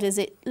as bad as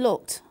it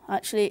looked.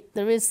 Actually,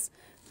 there is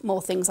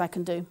more things I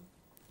can do.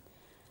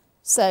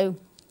 So,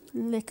 a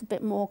little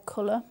bit more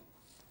colour.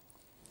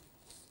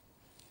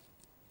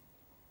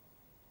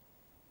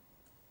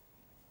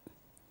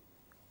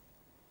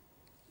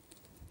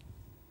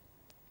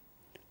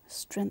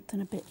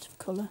 Strengthen a bit of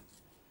colour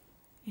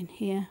in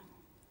here.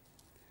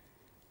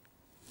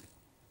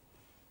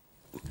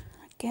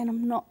 Again,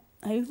 I'm not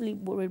overly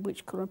worried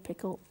which colour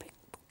pick up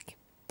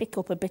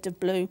a bit of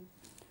blue.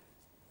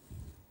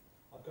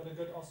 I've got a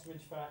good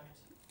ostrich fact.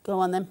 Go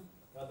on then.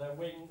 Their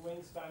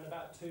wingspan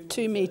about 2 metres.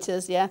 2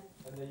 metres, yeah.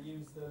 And they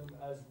use them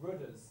as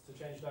rudders to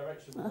change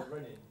direction when they're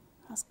running.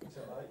 That's good. Is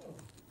that right?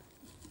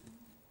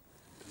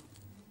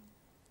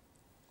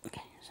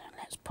 Okay, so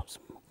let's put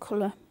some more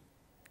colour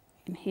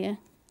in here.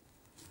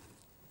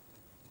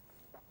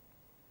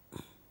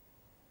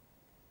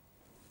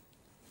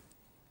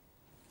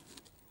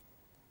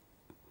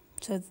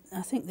 So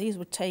I think these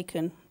were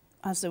taken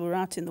as they were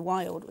out in the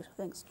wild, which I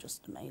think is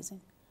just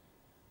amazing.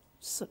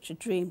 Such a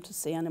dream to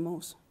see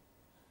animals.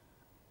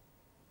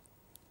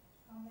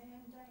 Are they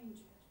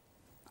endangered?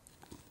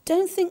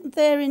 Don't think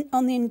they're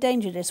on the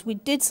endangered list. We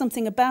did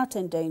something about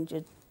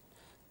endangered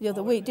the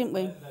other week, didn't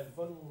we? They're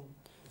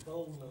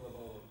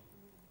vulnerable,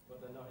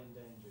 but they're not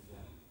endangered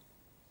yet.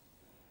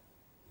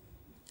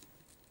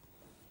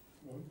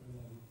 Won't be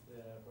long.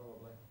 Yeah,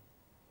 probably.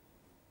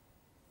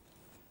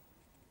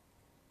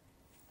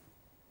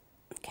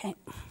 Okay,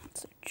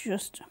 so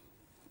just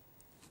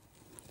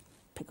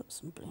pick up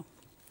some blue.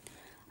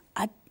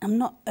 I'm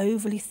not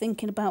overly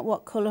thinking about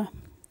what colour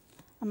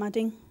I'm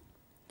adding,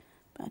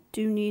 but I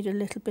do need a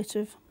little bit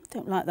of,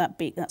 don't like that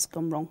beak, that's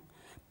gone wrong,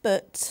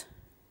 but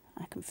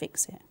I can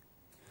fix it.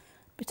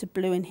 Bit of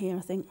blue in here, I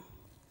think.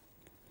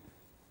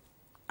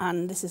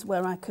 And this is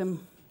where I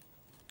can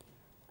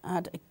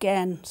add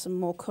again some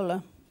more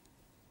colour.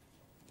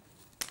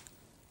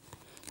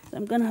 So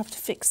I'm going to have to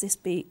fix this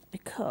beak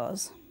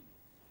because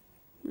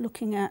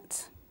looking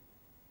at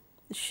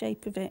the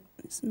shape of it,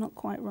 it's not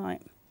quite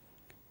right.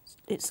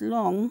 It's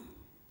long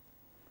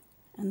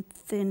and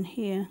thin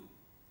here.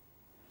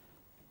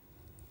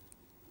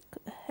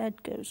 The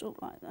head goes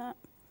up like that.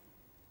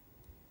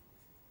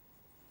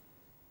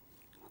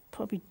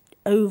 Probably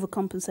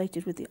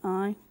overcompensated with the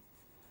eye.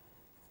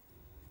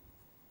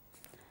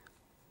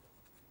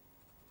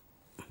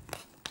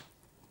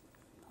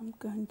 I'm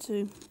going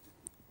to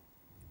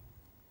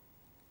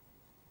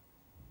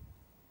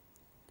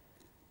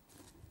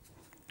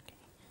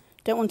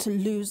don't want to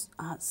lose,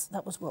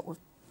 that was what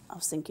I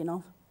was thinking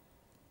of.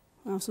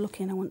 When I was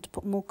looking, I want to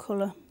put more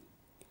colour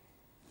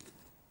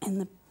in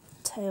the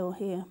tail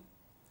here.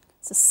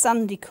 It's a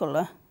sandy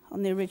colour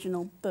on the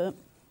original, but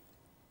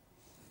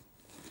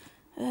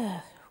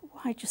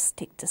why just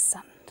stick to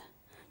sand?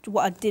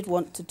 What I did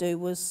want to do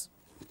was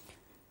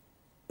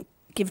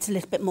give it a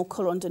little bit more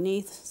colour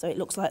underneath, so it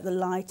looks like the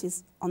light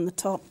is on the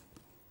top.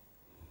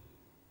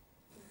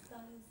 The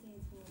style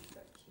seems more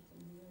stretchy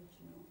than the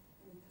original,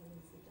 and the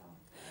colours are dark.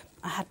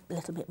 I had a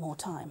little bit more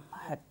time.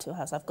 I had 2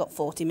 hours. I've got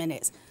 40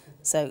 minutes.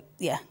 So,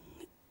 yeah,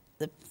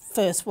 the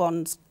first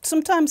ones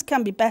sometimes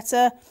can be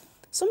better.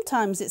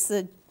 Sometimes it's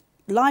the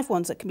live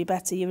ones that can be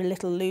better. You're a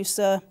little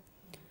looser.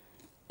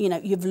 You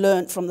know, you've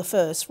learnt from the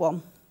first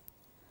one.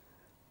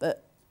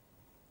 But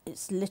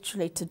it's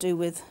literally to do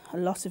with a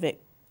lot of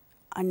it.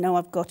 I know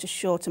I've got a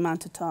short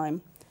amount of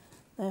time.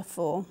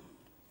 Therefore,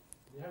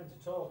 You're having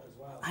to talk as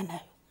well. I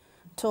know.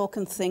 Talk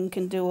and think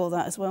and do all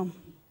that as well.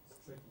 It's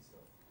tricky stuff.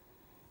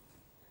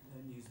 They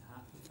don't use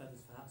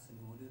feathers for hats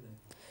anymore, do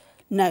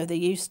they? No, they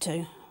used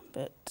to,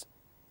 but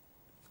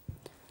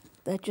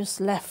they're just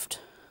left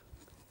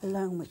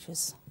alone, which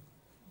is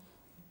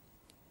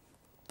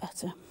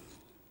better.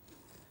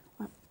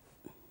 Right,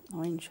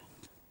 orange.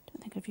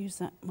 Don't think I've used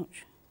that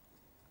much.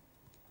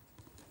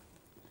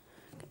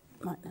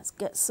 Right, let's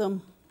get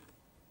some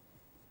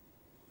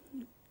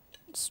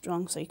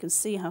strong so you can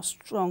see how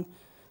strong.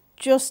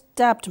 Just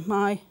dabbed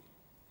my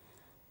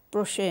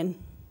brush in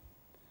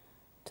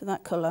to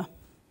that colour,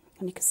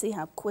 and you can see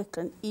how quick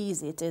and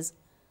easy it is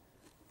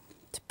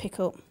to pick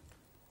up.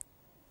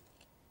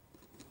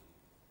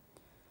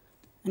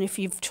 And if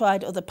you've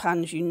tried other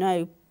pans, you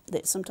know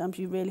that sometimes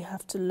you really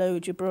have to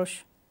load your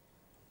brush.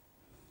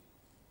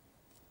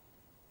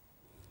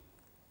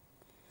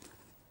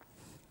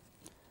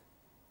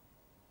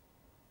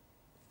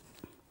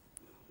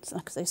 So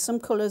like I say, some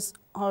colours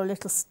are a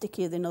little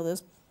stickier than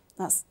others.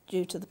 That's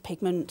due to the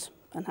pigment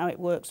and how it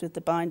works with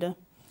the binder.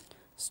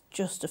 It's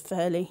just a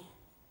fairly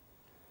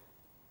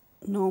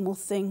normal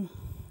thing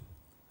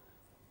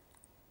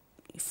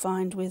you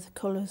find with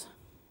colours.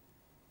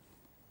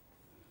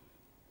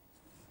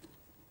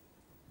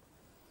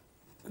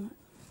 I'm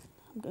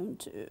I'm going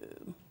to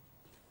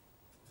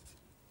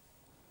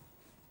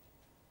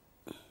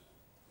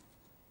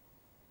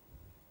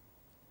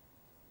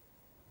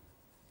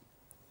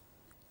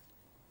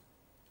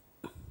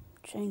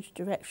change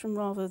direction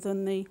rather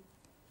than the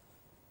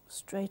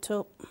straight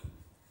up.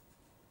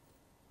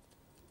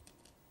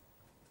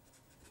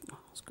 Oh,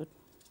 that's good.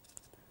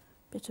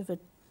 Bit of a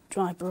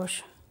dry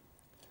brush.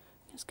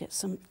 Let's get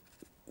some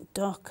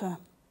darker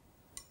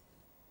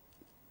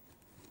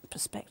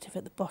perspective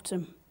at the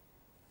bottom.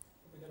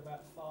 We've got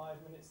about 5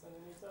 minutes then,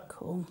 Anita.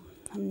 Cool.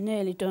 I'm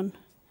nearly done.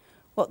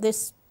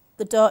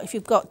 The dark, if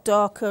you've got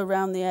darker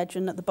around the edge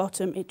and at the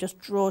bottom, it just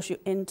draws you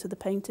into the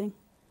painting.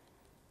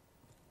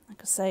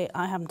 Like I say,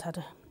 I haven't had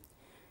a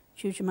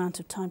huge amount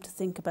of time to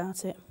think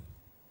about it.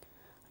 I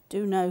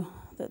do know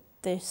that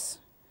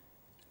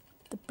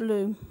the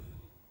blue,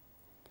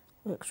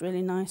 works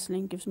really nicely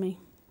and gives me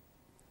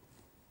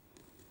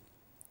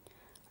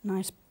a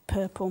nice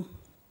purple.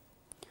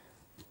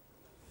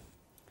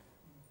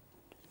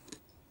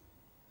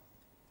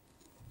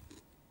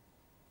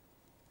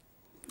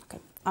 Okay,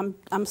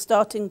 I'm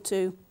starting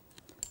to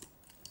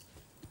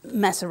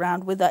mess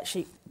around with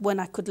actually when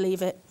I could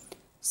leave it.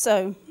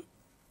 So,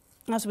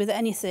 as with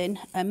anything,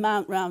 a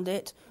mount round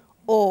it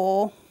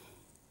or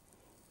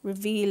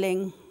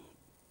revealing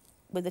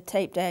with a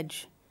taped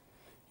edge.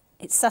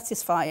 It's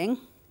satisfying.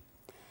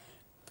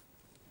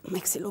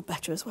 Makes it look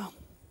better as well.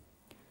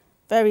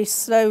 Very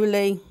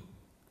slowly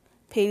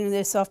peeling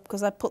this off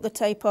because I put the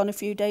tape on a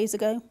few days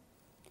ago.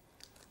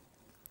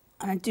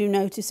 And I do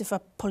notice if I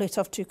pull it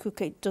off too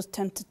quickly, it does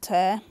tend to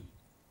tear.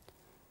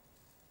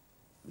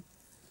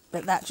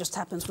 But that just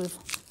happens with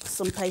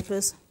some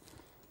papers.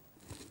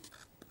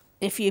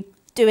 If you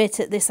do it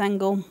at this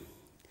angle,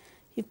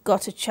 you've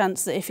got a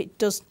chance that if it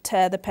does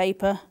tear the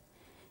paper,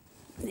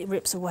 it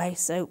rips away,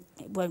 so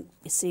it won't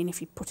be seen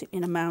if you put it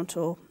in a mount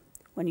or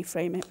when you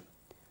frame it.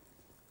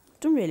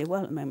 Done really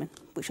well at the moment,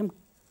 which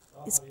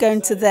it's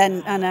going to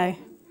then, I know,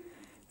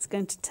 it's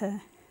going to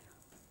tear.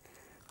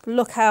 But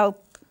look how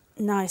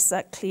nice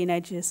that clean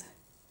edge is.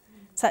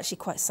 It's actually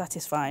quite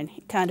satisfying.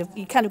 You kind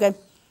of go,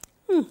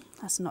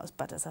 that's not as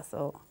bad as I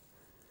thought.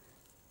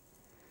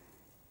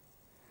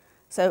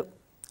 So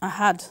I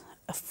had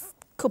a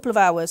couple of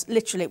hours,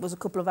 literally it was a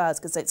couple of hours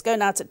because it's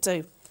going out at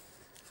 2,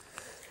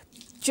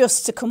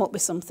 just to come up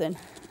with something.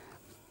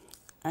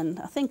 And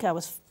I think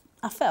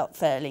I felt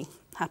fairly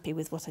happy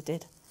with what I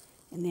did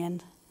in the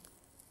end.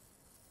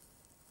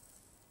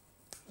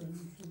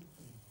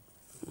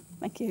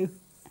 Thank you.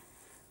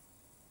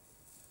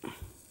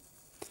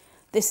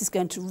 This is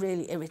going to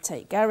really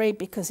irritate Gary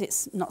because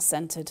it's not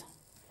centred.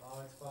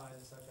 Oh, it's fine,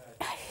 it's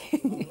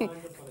okay.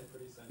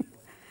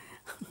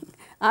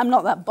 I'm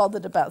not that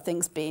bothered about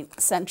things being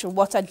central.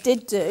 What I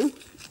did do,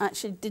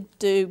 actually did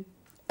do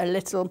a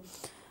little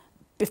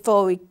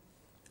before we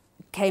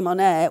came on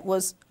air,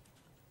 was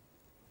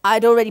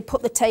I'd already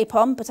put the tape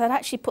on, but I'd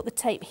actually put the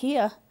tape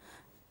here,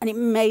 and it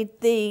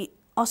made the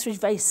ostrich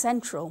very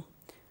central.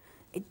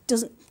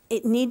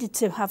 It needed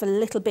to have a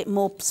little bit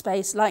more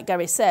space, like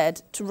Gary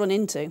said, to run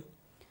into.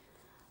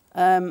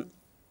 And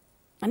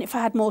if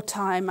I had more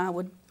time, I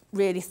would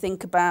really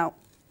think about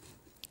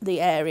the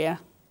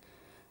area.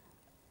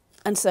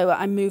 And so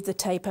I moved the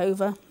tape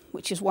over,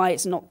 which is why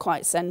it's not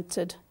quite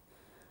centred,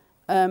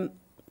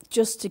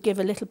 just to give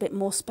a little bit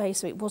more space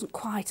so it wasn't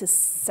quite as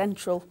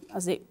central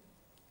as it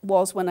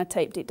was when I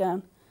taped it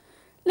down.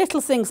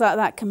 Little things like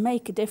that can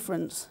make a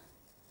difference.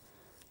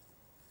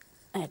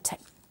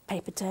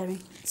 Paper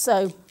tearing.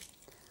 So,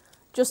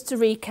 just to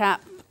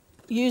recap,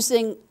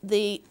 using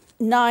the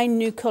 9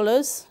 new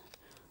colours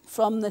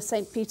from the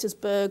St.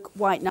 Petersburg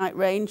White Night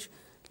range,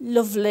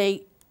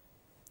 lovely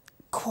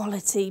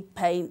quality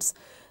paints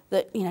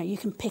that you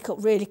can pick up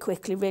really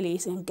quickly, really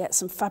easy, and get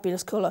some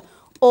fabulous colour.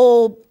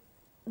 All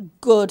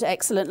good,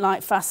 excellent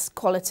light, fast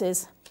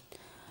qualities.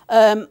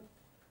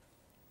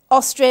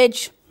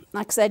 Ostrich,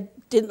 like I said,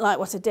 didn't like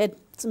what I did.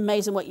 It's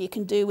amazing what you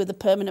can do with a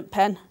permanent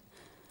pen.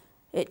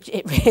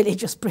 It really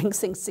just brings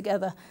things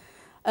together.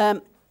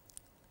 And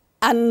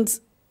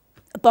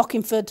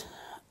Bockingford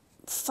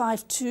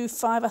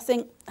 525, I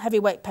think,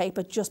 heavyweight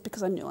paper, just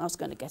because I knew I was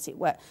going to get it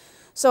wet.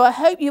 So I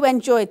hope you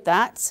enjoyed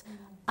that.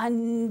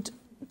 And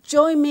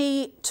join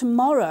me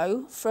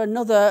tomorrow for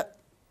another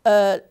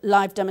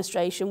live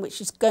demonstration, which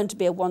is going to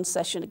be a 1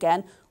 session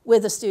again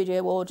with a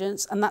studio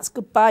audience. And that's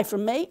goodbye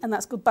from me, and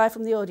that's goodbye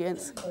from the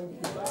audience.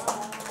 Thank you.